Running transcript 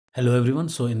Hello everyone.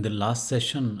 So in the last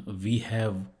session, we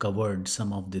have covered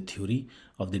some of the theory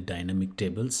of the dynamic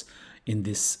tables. In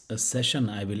this session,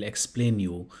 I will explain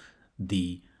you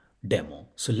the demo.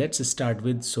 So let's start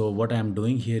with, so what I am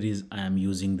doing here is I am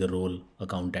using the role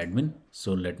account admin.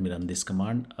 So let me run this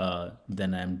command.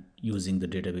 Then I am using the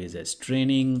database as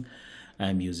training.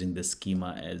 I'm using the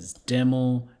schema as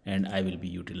demo, and I will be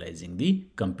utilizing the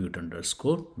compute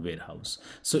underscore warehouse.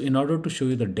 So in order to show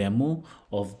you the demo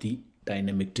of the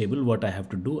dynamic table, what I have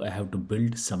to do, I have to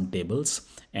build some tables,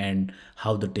 and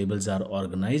how the tables are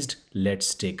organized,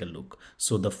 let's take a look.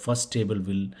 So the first table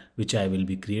which I will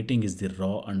be creating is the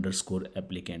raw underscore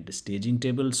applicant staging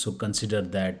table. So consider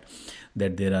that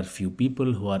there are few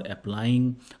people who are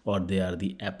applying, or they are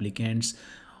the applicants.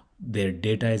 Their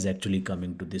data is actually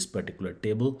coming to this particular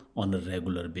table on a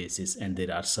regular basis, and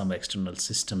there are some external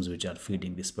systems which are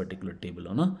feeding this particular table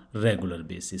on a regular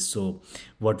basis. So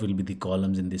what will be the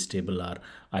columns in this table are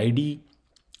ID,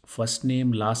 first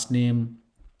name, last name,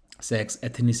 sex,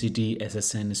 ethnicity,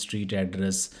 SSN, street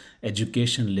address,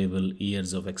 education level,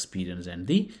 years of experience, and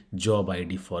the job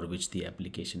ID for which the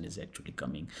application is actually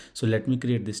coming. So let me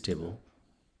create this table.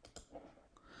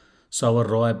 So our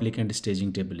raw applicant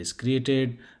staging table is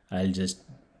created. I'll just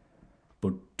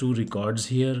put two records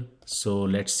here. So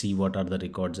let's see what are the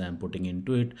records I'm putting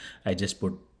into it. I just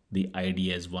put the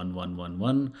ID as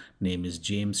 1111. Name is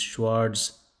James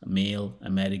Schwartz, male,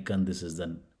 American. This is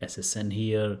the SSN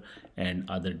here, and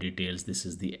other details. This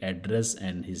is the address,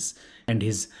 and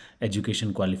his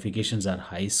education qualifications are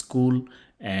high school,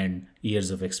 and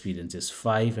years of experience is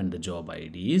 5, and the job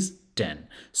ID is 10.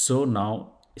 So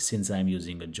now, since I'm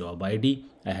using a job ID,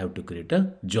 I have to create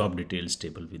a job details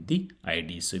table with the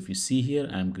ID. So if you see here,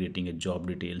 I'm creating a job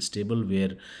details table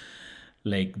where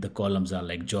like the columns are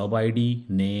like job ID,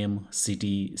 name,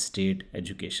 city, state,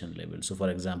 education level. So for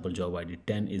example, job ID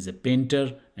 10 is a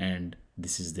painter, and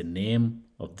this is the name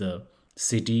of the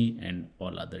city and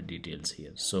all other details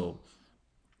here. So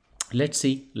let's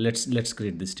see, let's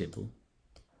create this table.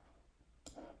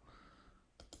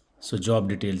 So job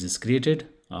details is created.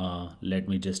 Let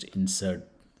me just insert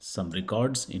some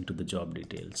records into the job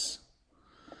details.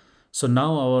 So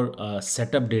now our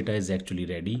setup data is actually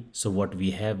ready. So what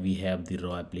we have the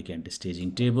raw applicant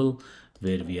staging table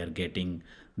where we are getting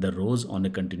the rows on a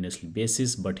continuously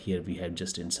basis, but here we have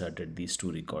just inserted these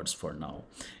two records for now.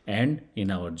 And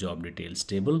in our job details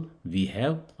table, we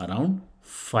have around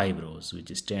 5 rows,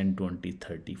 which is 10, 20,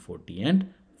 30, 40,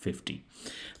 and 50.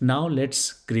 Now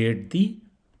let's create the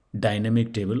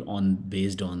dynamic table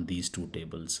based on these two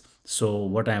tables. So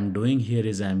what I am doing here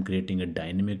is I am creating a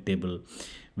dynamic table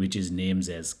which is names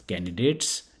as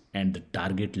candidates, and the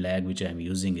target lag which I am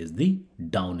using is the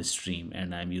downstream,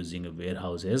 and I am using a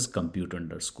warehouse as compute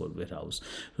underscore warehouse.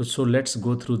 So let's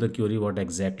go through the query what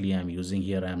exactly I am using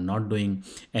here. I am not doing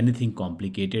anything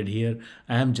complicated here.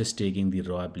 I am just taking the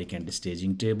raw applicant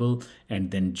staging table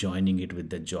and then joining it with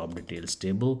the job details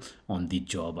table on the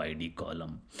job ID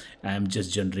column. I am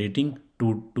just generating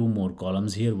two more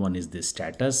columns here. One is the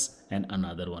status and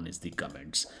another one is the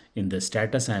comments. In the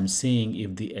status, I am saying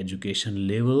if the education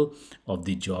level of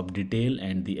the job detail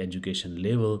and the education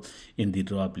level in the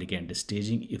raw applicant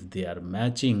staging, if they are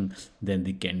matching, then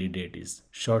the candidate is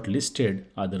shortlisted.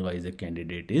 Otherwise, the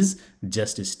candidate is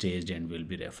just staged and will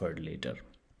be referred later.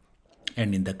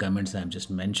 And in the comments, I'm just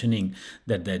mentioning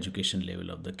that the education level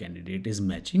of the candidate is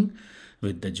matching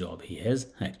with the job he has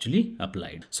actually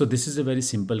applied. So this is a very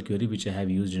simple query which I have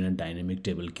used in a dynamic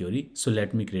table query. So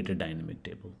let me create a dynamic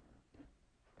table.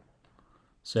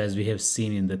 So as we have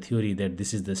seen in the theory that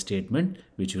this is the statement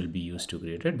which will be used to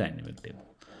create a dynamic table.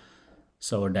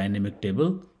 So our dynamic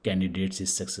table candidates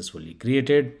is successfully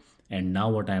created. And now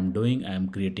what I am doing, I am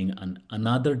creating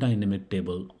another dynamic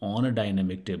table on a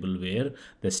dynamic table where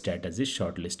the status is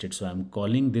shortlisted. So I'm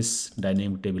calling this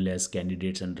dynamic table as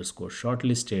candidates underscore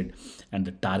shortlisted, and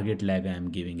the target lag I am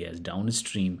giving as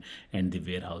downstream, and the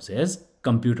warehouse as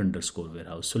compute underscore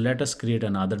warehouse. So let us create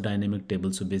another dynamic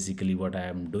table. So basically what I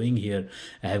am doing here,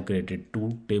 I have created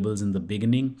two tables in the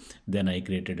beginning, then I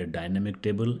created a dynamic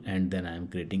table, and then I am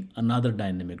creating another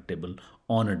dynamic table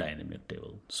on a dynamic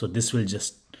table. So this will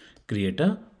just create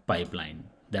a pipeline.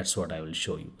 That's what I will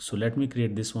show you. So let me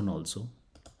create this one also.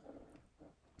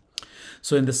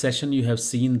 So in the session you have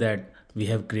seen that we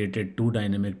have created two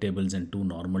dynamic tables and two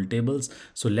normal tables.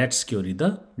 So let's query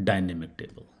the dynamic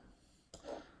table.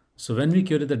 So when we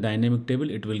query the dynamic table,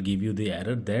 it will give you the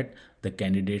error that the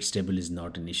candidates table is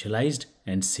not initialized,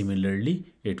 and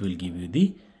similarly it will give you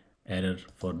the error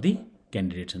for the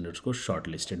candidates underscore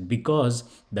shortlisted, because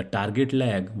the target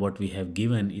lag what we have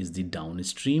given is the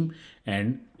downstream,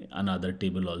 and another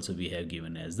table also we have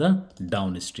given as the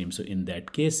downstream. So in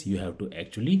that case you have to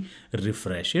actually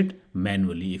refresh it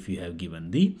manually if you have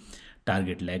given the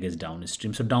target lag as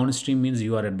downstream. So downstream means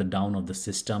you are at the down of the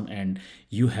system and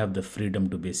you have the freedom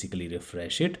to basically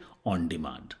refresh it on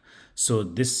demand. So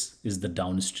this is the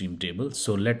downstream table.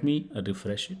 So let me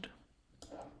refresh it.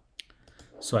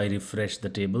 So I refresh the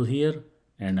table here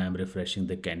and I'm refreshing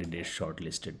the candidate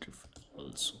shortlisted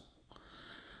also.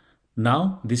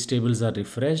 Now these tables are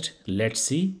refreshed. Let's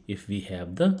see if we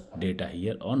have the data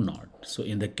here or not. So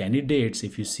in the candidates,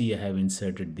 if you see, I have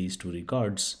inserted these two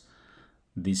records.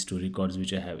 These two records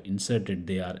which I have inserted,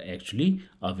 they are actually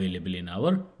available in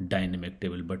our dynamic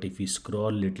table. But if you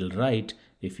scroll little right,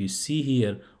 if you see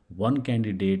here, one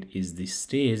candidate is the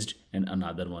staged and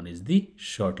another one is the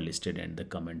shortlisted, and the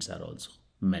comments are also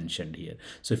mentioned here.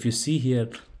 So if you see here,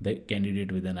 the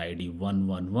candidate with an ID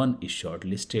 111 is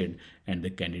shortlisted and the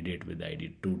candidate with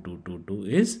ID 2222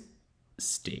 is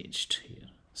staged here.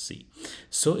 See,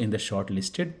 so in the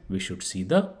shortlisted we should see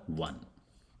the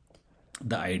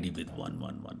the ID with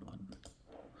 1111.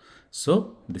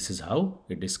 So this is how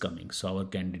it is coming. So our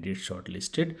candidate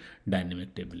shortlisted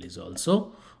dynamic table is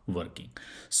also working.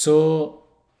 So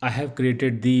I have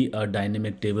created the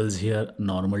dynamic tables here,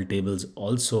 normal tables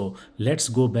also. Let's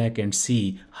go back and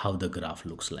see how the graph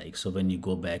looks like. So when you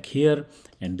go back here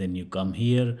and then you come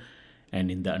here,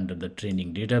 and in the under the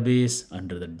training database,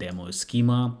 under the demo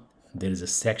schema, there is a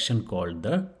section called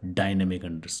the dynamic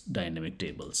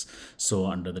tables. So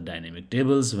under the dynamic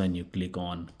tables, when you click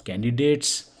on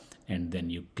candidates and then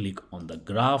you click on the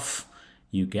graph,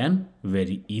 you can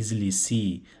very easily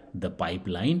see the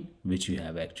pipeline which you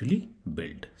have actually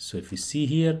built. So if you see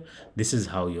here, this is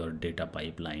how your data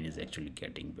pipeline is actually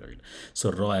getting built.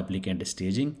 So raw applicant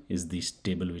staging is this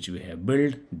table which we have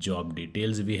built, job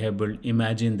details we have built.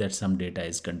 Imagine that some data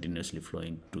is continuously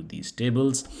flowing to these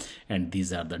tables, and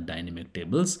these are the dynamic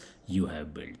tables you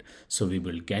have built. So we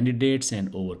build candidates,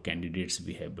 and over candidates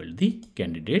we have built the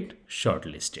candidate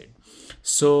shortlisted.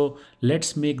 So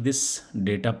let's make this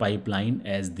data pipeline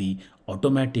as the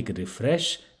automatic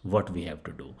refresh. What we have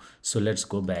to do, so let's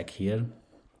go back here,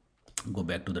 go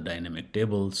back to the dynamic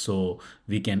table, so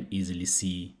we can easily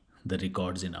see the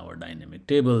records in our dynamic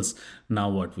tables. Now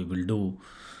what we will do,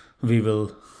 we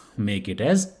will make it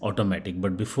as automatic,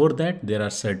 but before that there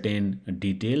are certain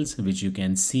details which you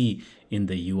can see in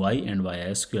the UI and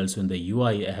via SQL. So in the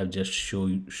UI I have just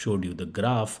showed you the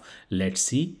graph. Let's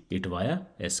see it via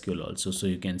SQL also. So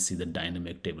you can see the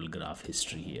dynamic table graph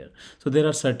history here. So there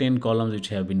are certain columns which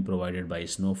have been provided by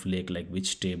Snowflake, like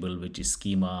which table, which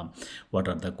schema, what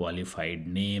are the qualified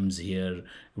names here,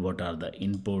 what are the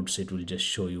inputs. It will just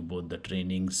show you both the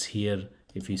trainings here.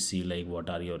 If you see like what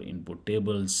are your input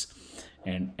tables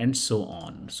and so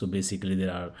on. So basically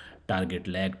there are target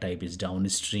lag type is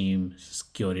downstream,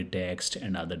 query text,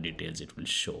 and other details it will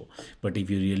show. But if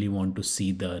you really want to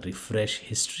see the refresh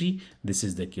history, this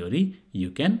is the query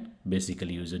you can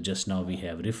basically use it. Just now we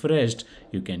have refreshed,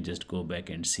 you can just go back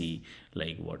and see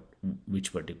like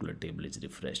which particular table is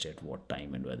refreshed at what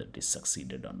time and whether it is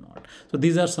succeeded or not. So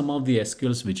these are some of the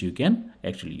SQLs which you can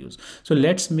actually use. So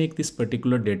let's make this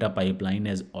particular data pipeline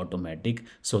as automatic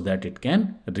so that it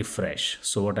can refresh.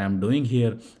 So what I'm doing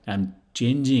here, I'm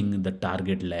changing the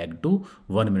target lag to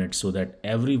 1 minute, so that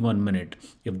every 1 minute,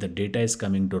 if the data is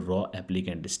coming to raw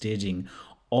applicant staging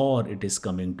or it is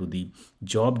coming to the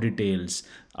job details,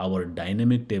 our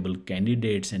dynamic table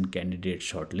candidates and candidate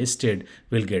shortlisted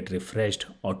will get refreshed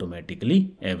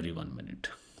automatically every 1 minute.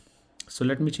 So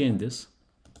let me change this.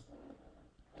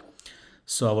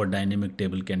 So our dynamic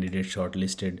table candidate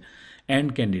shortlisted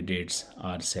and candidates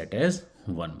are set as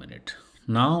 1 minute.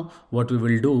 Now what we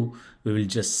will do, we will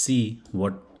just see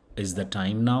what is the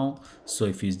time now. So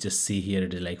if you just see here,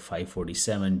 it is like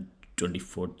 5:47,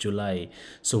 24th July.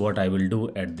 So what I will do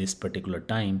at this particular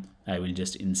time, I will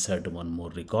just insert one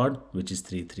more record, which is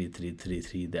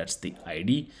 33333. That's the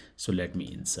ID. So let me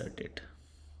insert it.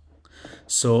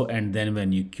 So, and then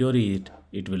when you query it,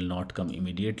 it will not come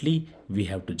immediately. We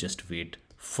have to just wait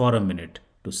for a minute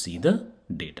to see the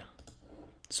data.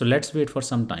 So let's wait for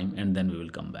some time and then we will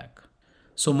come back.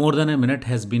 So more than a minute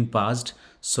has been passed.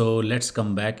 So let's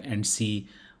come back and see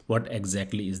what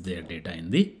exactly is their data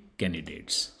in the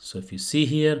candidates. So if you see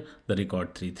here, the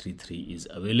record 333 is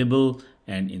available,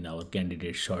 and in our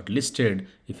candidate shortlisted,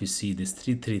 if you see this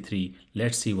 333,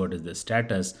 let's see what is the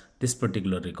status. This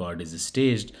particular record is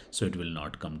staged, so it will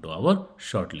not come to our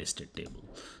shortlisted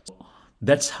table. So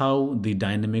that's how the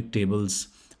dynamic tables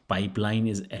pipeline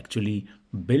is actually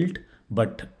built.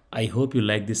 But I hope you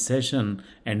like this session.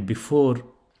 And before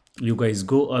you guys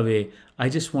go away, I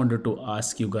just wanted to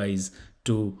ask you guys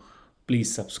to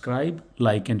please subscribe,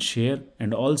 like, and share.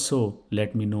 And also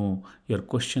let me know your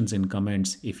questions in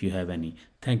comments if you have any.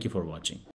 Thank you for watching.